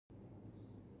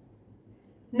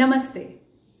Namaste.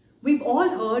 We've all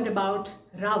heard about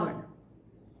Ravan,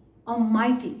 a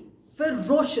mighty,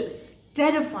 ferocious,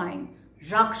 terrifying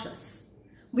Rakshas.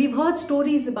 We've heard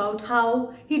stories about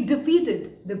how he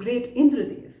defeated the great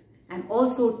Indradev and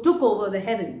also took over the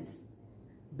heavens.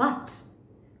 But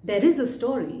there is a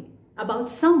story about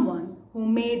someone who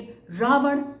made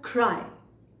Ravan cry.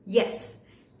 Yes,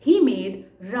 he made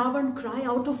Ravan cry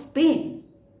out of pain.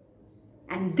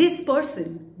 And this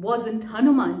person wasn't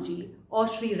Hanumanji or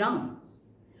Sri Ram.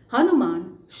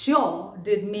 Hanuman sure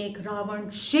did make Ravan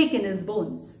shake in his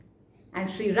bones. And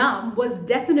Sri Ram was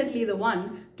definitely the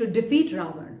one to defeat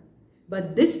Ravan.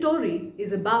 But this story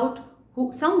is about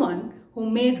someone who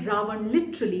made Ravan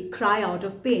literally cry out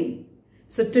of pain.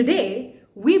 So today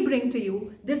we bring to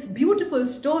you this beautiful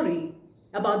story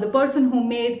about the person who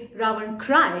made Ravan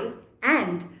cry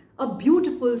and a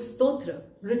beautiful stotra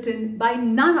written by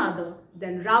none other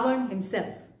than Ravan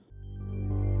himself.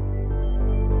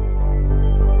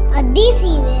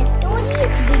 Adisi, where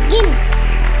stories begin.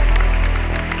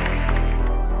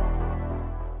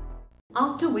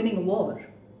 After winning a war,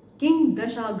 King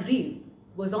Dashagriv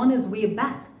was on his way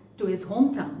back to his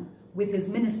hometown with his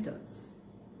ministers.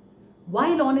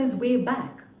 While on his way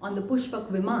back on the Pushpak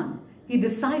Viman, he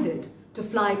decided to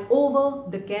fly over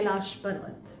the Kailash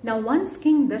Parvat. Now once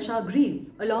King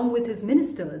Dashagriv along with his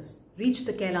ministers reached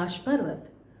the Kailash Parvat,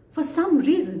 for some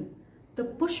reason the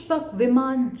Pushpak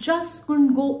Viman just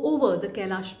couldn't go over the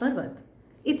Kailash Parvat.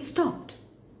 It stopped.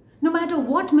 No matter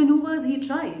what maneuvers he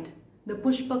tried, the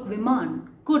Pushpak Viman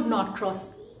could not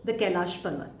cross the Kailash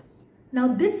Parvat. Now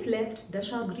this left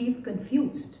Dashagriv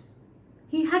confused.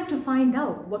 He had to find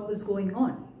out what was going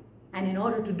on, and in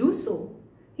order to do so,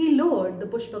 he lowered the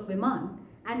Pushpak Viman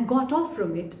and got off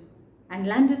from it and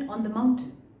landed on the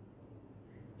mountain.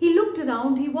 He looked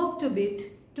around, he walked a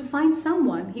bit to find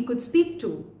someone he could speak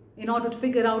to in order to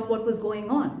figure out what was going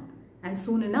on, and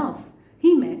soon enough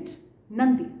he met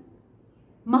Nandi,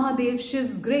 Mahadev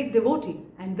Shiv's great devotee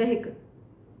and vehicle.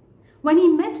 When he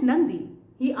met Nandi,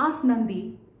 he asked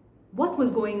Nandi what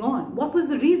was going on, what was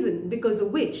the reason because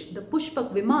of which the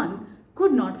Pushpak Viman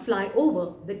could not fly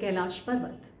over the Kailash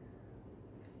Parvat.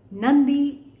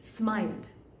 Nandi smiled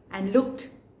and looked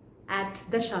at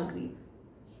Dashagriv.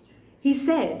 He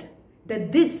said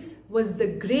that this was the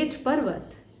great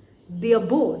Parvat, the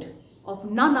abode of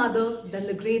none other than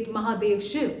the great Mahadev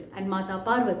Shiv and Mata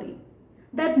Parvati,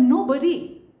 that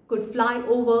nobody could fly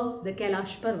over the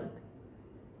Kailash Parvat.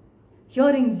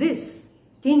 Hearing this,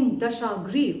 King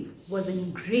Dashagriv was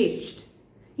enraged.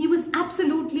 He was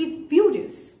absolutely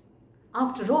furious.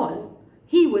 After all,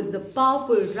 he was the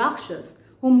powerful Rakshas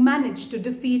who managed to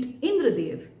defeat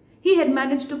Indradev. He had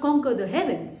managed to conquer the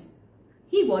heavens.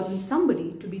 He wasn't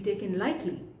somebody to be taken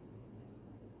lightly.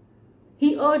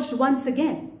 He urged once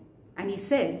again, and he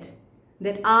said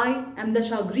that I am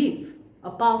Dashagriv,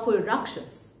 a powerful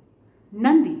Rakshas.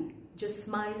 Nandi just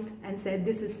smiled and said,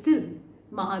 this is still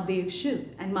Mahadev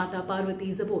Shiv and Mata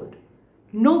Parvati's abode.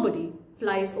 Nobody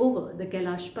flies over the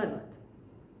Kailash Parvat.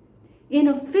 In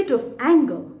a fit of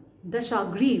anger,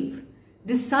 Dashagriv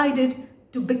decided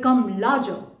to become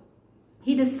larger.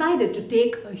 He decided to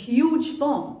take a huge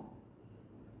form.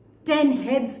 10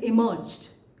 heads emerged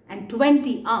and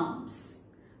 20 arms.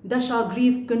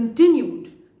 Dashagriv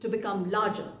continued to become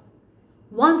larger.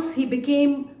 Once he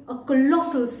became a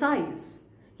colossal size,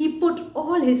 he put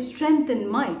all his strength and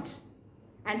might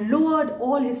and lowered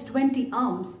all his 20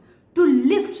 arms to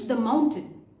lift the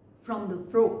mountain from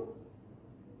the floor.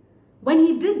 When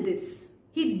he did this,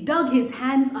 he dug his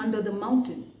hands under the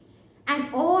mountain,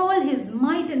 and all his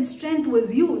might and strength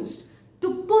was used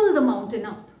to pull the mountain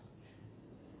up.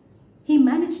 He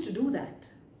managed to do that,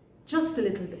 just a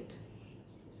little bit.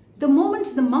 The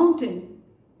moment the mountain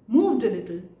moved a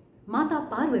little, Mata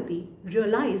Parvati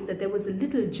realized that there was a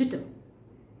little jitter.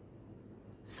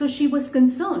 So she was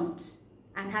concerned,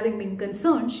 and having been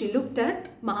concerned, she looked at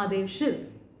Mahadev Shiv,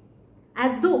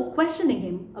 as though questioning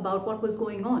him about what was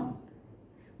going on.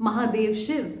 Mahadev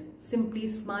Shiv simply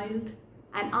smiled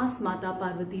and asked Mata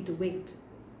Parvati to wait.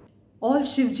 All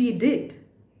Shivji did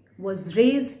was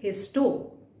raise his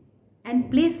toe and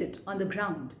place it on the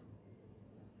ground.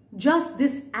 Just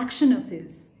this action of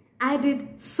his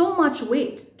added so much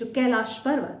weight to Kailash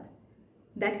Parvat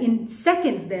that in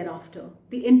seconds thereafter,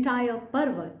 the entire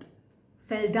Parvat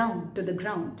fell down to the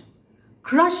ground,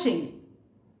 crushing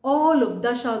all of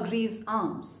Dashagriv's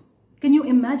arms. Can you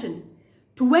imagine?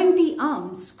 20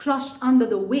 arms crushed under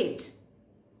the weight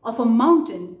of a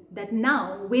mountain that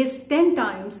now weighs 10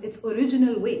 times its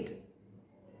original weight.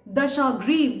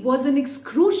 Dashagriv was in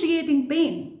excruciating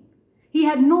pain. He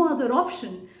had no other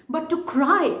option but to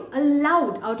cry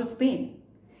aloud out of pain.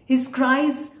 His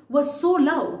cries were so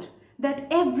loud that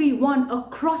everyone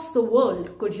across the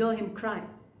world could hear him cry.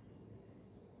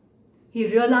 He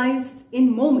realized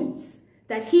in moments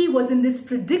that he was in this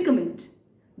predicament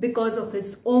because of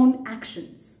his own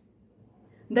actions.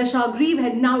 Dashagriv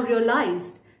had now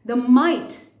realized the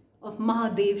might of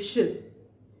Mahadev Shiv.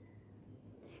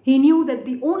 He knew that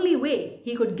the only way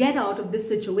he could get out of this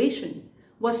situation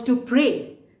was to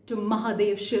pray to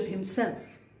Mahadev Shiv himself.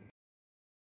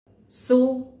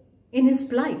 So, in his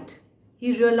plight,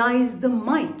 he realized the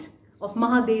might of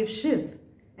Mahadev Shiv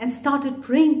and started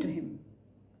praying to him.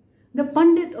 The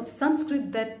Pandit of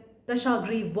Sanskrit that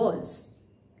Dashagriv was,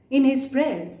 in his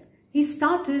prayers, he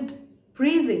started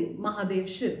praising Mahadev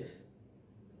Shiv.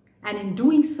 And in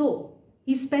doing so,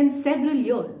 he spent several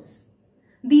years.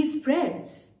 These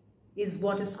prayers is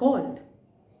what is called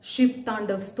Shiva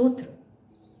Tandav Stotra.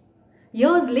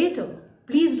 Years later,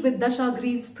 pleased with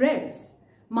Dashagriv's prayers,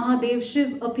 Mahadev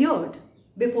Shiv appeared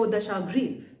before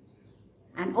Dashagriv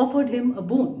and offered him a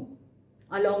boon,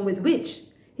 along with which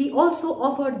he also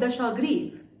offered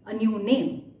Dashagriv a new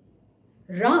name.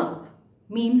 Rav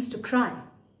means to cry.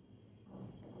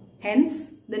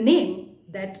 Hence, the name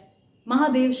that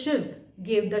Mahadev Shiv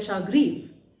gave Dashagriv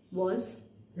was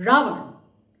Ravan,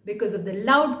 because of the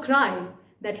loud cry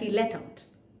that he let out.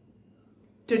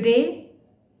 Today,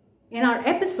 in our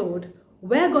episode,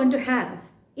 we're going to have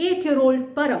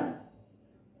 8-year-old Param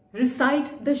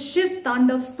recite the Shiv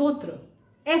Tandav Stotra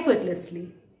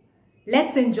effortlessly.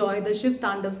 Let's enjoy the Shiv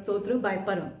Tandav Stotra by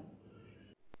Param.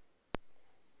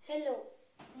 Hello,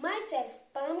 myself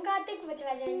Param Kartik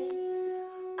Vajrajani.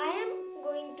 I am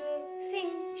going to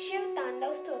sing Shiv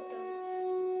Tandav Stotra.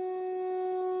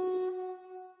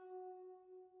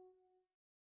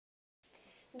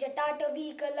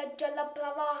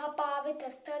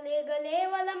 जटाटवीकलज्जलप्रवाहपावितस्थले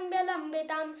गलेवलम्ब्य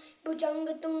लम्बितां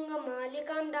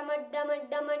भुजङ्गतुङ्गमालिकां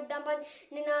डमड्डमड्डमड्डमड्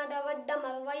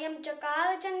निनादवड्डमर्वयं चकार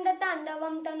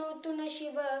चण्डताण्डवं तनोतु न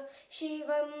शिव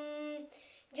शिवम्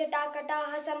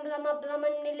जटाकटाः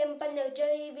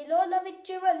सम्भ्रमभ्रमन्निलिम्पनिर्जरी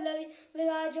विलोलविच्चिवल्लरी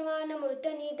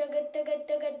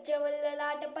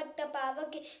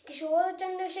विराजमानमूर्धनीतगद्दगद्दगज्जवल्ललाटपट्टपावके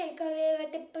किशोरचन्द्रशेखरे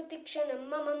रतिप्रतिक्षणं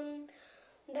ममम्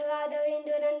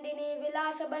धराधरेन्द्र नंदिनी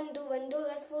विलास बंधु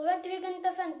बंधुरस्फुरद्विगंत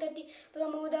संतति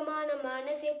प्रमोदमान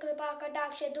मानसे कृपा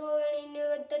कटाक्ष धोरणी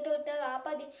निरुद्ध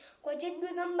तोतरापदि क्वचित्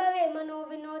दिगंबरे मनो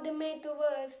विनोद में तु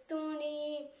वस्तूनि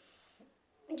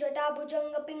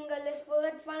जटाभुजंग पिंगल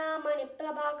स्फुरत् फणामणि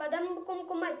प्रभा कदम्ब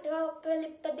कुंकुमध्र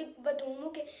प्रलिप्त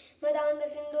दिग्वधूमुखे मदान्ध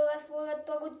सिंधुर स्फुरत्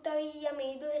त्वगुत्तरीय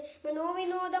मेदुरे मनो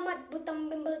विनोदमद्भुतं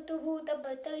बिम्बतु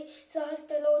भूतभर्तरि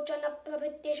सहस्रलोचन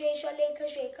प्रभृत्य शेषलेख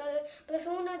शेखर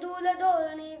प्रसून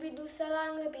दूलधोरणे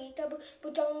विदुसराङ्गपीठभु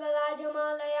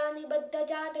भुजङ्गराजमालया निबद्ध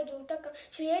जाटजूटक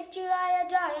श्रियच्चिराय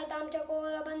जायतां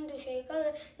चकोर बन्धुशेखर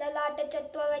ललाट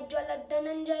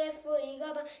चत्वरज्ज्वलद्धनञ्जय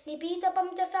स्फुरिगभ निपीतपं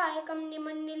च सायकं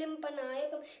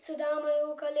निलिम्पनायकं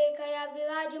सुधामयूखलेखया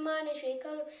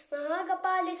विराजमानशेखर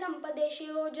महाकपालि सम्पदे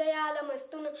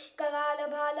शिरोजयालमस्तुन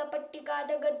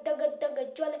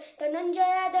करालभालपट्टिकादगद्दगद्दगज्ज्वल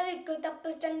धनञ्जयाधरिकृत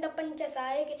प्रचण्ड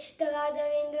पञ्चसायके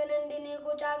धराधरेन्द्र नन्दिनी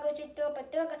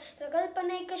कुचाग्रचित्रपत्रक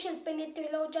प्रकल्पनैकशिल्पिनि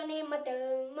त्रिलोचने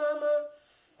मतिर्मम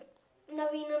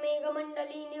नवीन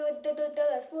मेघमण्डली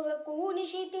निरुद्धदुर्धरस्फुर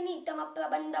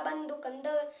कुहूनिशीतिनीतमप्रबन्ध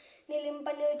बन्धुकन्धर निलिम्प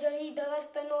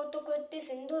निर्जरीधरस्तनोतु कृत्ति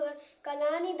सिन्धुर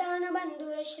कलानिधान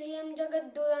बन्धुर श्रियं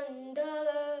जगद्दुरन्धर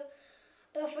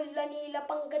प्रफुल्ल नील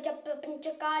पंकज प्रपंच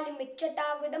कालिमिच्छटा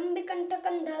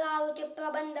विडम्बिकण्ठकन्धरारुचि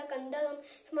प्रबन्धकन्धरं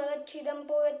स्मरच्छिदं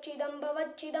पुरच्छिदं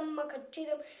भवच्छिदं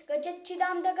मखच्छिदं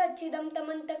गजच्छिदां धगच्छिदं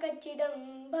तमन्तकच्छिदं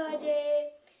भजे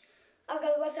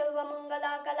अगर्व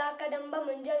सर्वमंगला कला कदम्ब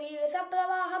मंजरी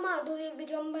रसप्रवाह माधुरी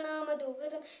विजृंभणा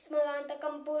मधुकृतं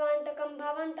स्मरान्तकं पुरान्तकं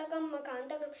भावान्तकं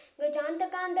मकान्तकं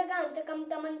गजान्तकान्तकान्तकं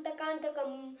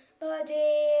तमन्तकान्तकं भजे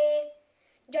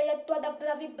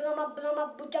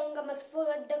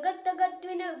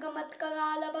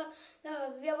जयत्वदभ्रविभ्रमभ्रमभुजङ्गमस्फुरद्दगद्दगद्विनिर्गमत्करालभ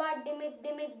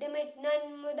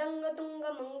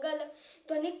लहव्यवाड्डिमिद्दिमिद्दिमिट्नन्मृदङ्गतुङ्गमङ्गल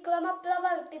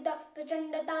त्वनिक्रमप्रवर्तित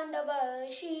प्रचण्डताण्डव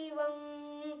शिवम्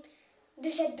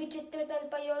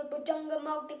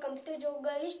दिशद्विचित्रतल्पयोर्भुजङ्गमौक्तिकं स्त्रिजो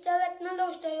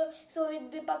गरिष्ठरत्नलोष्टयो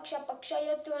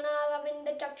सोहिद्विपक्षपक्षयो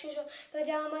तृणारविन्दचक्षुषो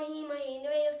प्रजामही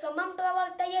महेन्द्रयो समं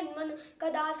प्रवर्तयन्मनु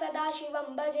कदा सदा शिवं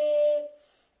भजे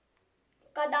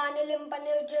कदा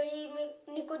निलिम्पनिर्जरी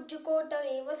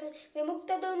निकुज्जकोटरे वसन्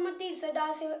विमुक्तदुर्मति सदा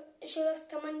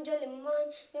शिरस्थमञ्जलिं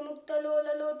वहन्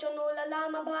विमुक्तलोललोचनो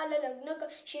ललामभाललग्नक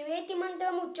शिवेति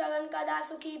मन्त्रमुच्चरन् कदा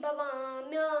सुखी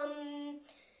भवाम्यहम्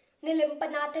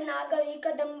निलिम्पनाथ नागरी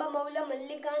कदम्ब मौल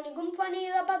मल्लिका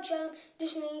निगुम्फणीरभक्षं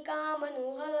दुष्णिका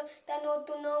मनोहर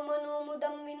तनोतु नो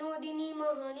मनोमुदं विनोदिनी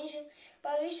महनिश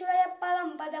परिश्रय परं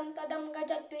पदं तदं गज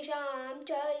तत्विषां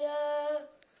चय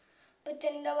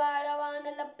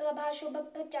प्रचण्डवारवानलप्रभा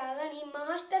शुभप्रचारिणी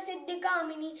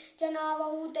महाष्टसिद्धिकामिनी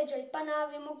जनावहूतजल्पना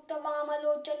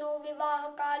विमुक्तवामलोचनो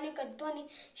विवाहकालिकध्वनि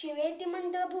शिवेति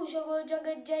मन्त्रभूषगो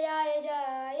जगज्जयाय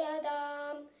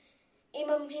जायताम्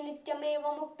इमं हि नित्यमेव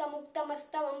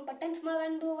मुक्तमुक्तमस्तवं पठन्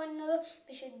स्मरन् भुवन्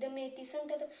विशुद्धमेति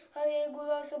सन्ततं हरे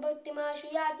गुरोर्सुभक्तिमाशु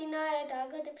याति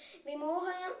नायतागतं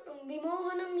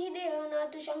विमोहनं हि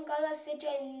देहनातु शङ्करस्य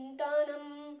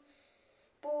चिन्तनम्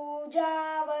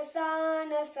पूजावसानसमये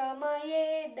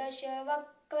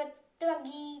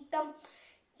दशवक्त्रगीतं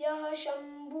यः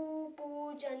शम्भुपूजनमिदं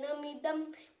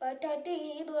पठति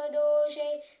प्रदोषे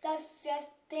तस्य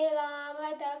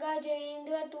स्थिरामथ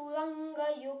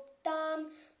गजेन्द्रतुरङ्गयुक्तां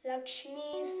लक्ष्मी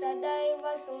सदैव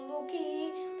सुमुखी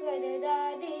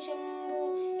प्रददाति शम्भु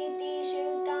इति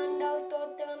शिवताण्डव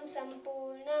स्तोत्रं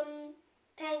सम्पूर्णम्।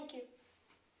 Thank you.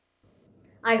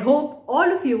 I hope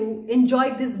all of you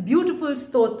enjoyed this beautiful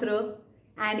stotra,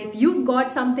 and if you've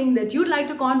got something that you'd like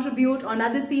to contribute on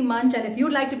Adisi Manch, and if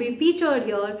you'd like to be featured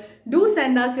here, do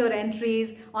send us your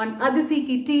entries on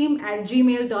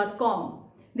adisiki@gmail.com.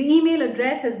 The email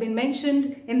address has been mentioned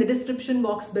in the description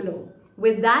box below.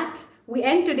 With that, we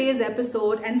end today's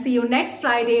episode and see you next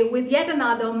Friday with yet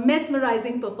another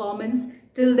mesmerizing performance.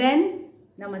 Till then,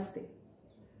 namaste.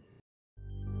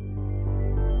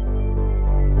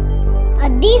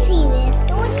 Adisi, where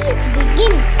stories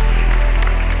begin.